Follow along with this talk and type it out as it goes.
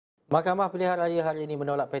Mahkamah Pilihan Raya hari ini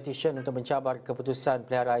menolak petisyen untuk mencabar keputusan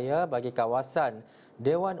Pilihan Raya bagi kawasan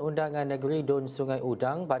Dewan Undangan Negeri DUN Sungai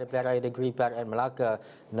Udang pada Pilihan Raya Negeri PRN Melaka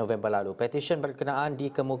November lalu. Petisyen berkenaan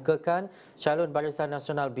dikemukakan calon Barisan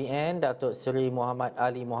Nasional BN Datuk Seri Mohd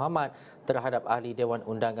Aleef terhadap ahli Dewan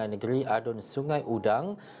Undangan Negeri ADUN Sungai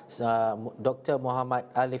Udang Dr.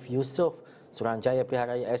 Mohd Aleef Yusof, Suruhanjaya Pilihan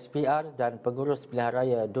Raya SPR dan Pengurus Pilihan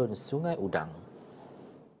Raya DUN Sungai Udang.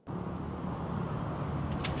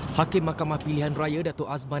 Hakim Mahkamah Pilihan Raya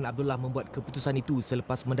Datuk Azman Abdullah membuat keputusan itu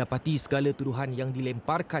selepas mendapati segala tuduhan yang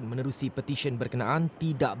dilemparkan menerusi petisyen berkenaan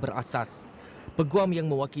tidak berasas. Peguam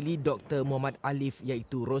yang mewakili Dr. Mohd Aleef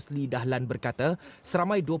iaitu Rosli Dahlan berkata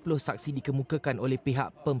seramai 20 saksi dikemukakan oleh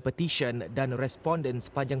pihak pempetisyen dan responden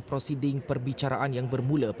sepanjang prosiding perbicaraan yang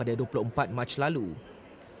bermula pada 24 Mac lalu.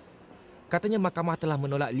 Katanya mahkamah telah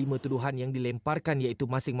menolak 5 tuduhan yang dilemparkan iaitu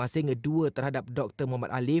masing-masing 2 terhadap Dr. Mohd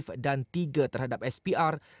Aleef dan 3 terhadap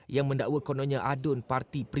SPR yang mendakwa kononnya ADUN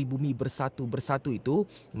Parti Pribumi Bersatu itu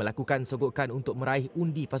melakukan sogokan untuk meraih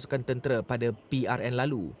undi pasukan tentera pada PRN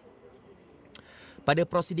lalu. Pada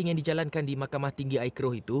prosiding yang dijalankan di Mahkamah Tinggi Air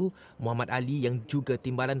Keroh itu, Mohamad Ali yang juga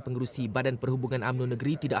timbalan pengerusi Badan Perhubungan UMNO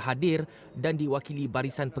Negeri tidak hadir dan diwakili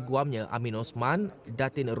barisan peguamnya Amin Osman,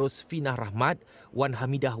 Datin Rosfinah Rahmat, Wan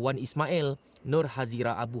Hamidah Wan Ismail, Nur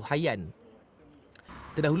Hazira Abu Hayyan.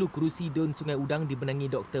 Terdahulu kerusi DUN Sungai Udang dibenangi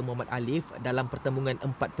Dr. Mohd Aleef dalam pertembungan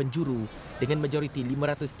 4 penjuru dengan majoriti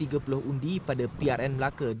 530 undi pada PRN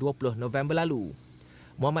Melaka 20 November lalu.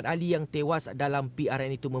 Mohd Ali yang tewas dalam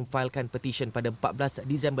PRN itu memfailkan petisyen pada 14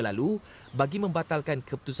 Disember lalu bagi membatalkan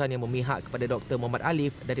keputusan yang memihak kepada Dr. Mohd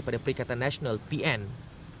Aleef daripada Perikatan Nasional PN.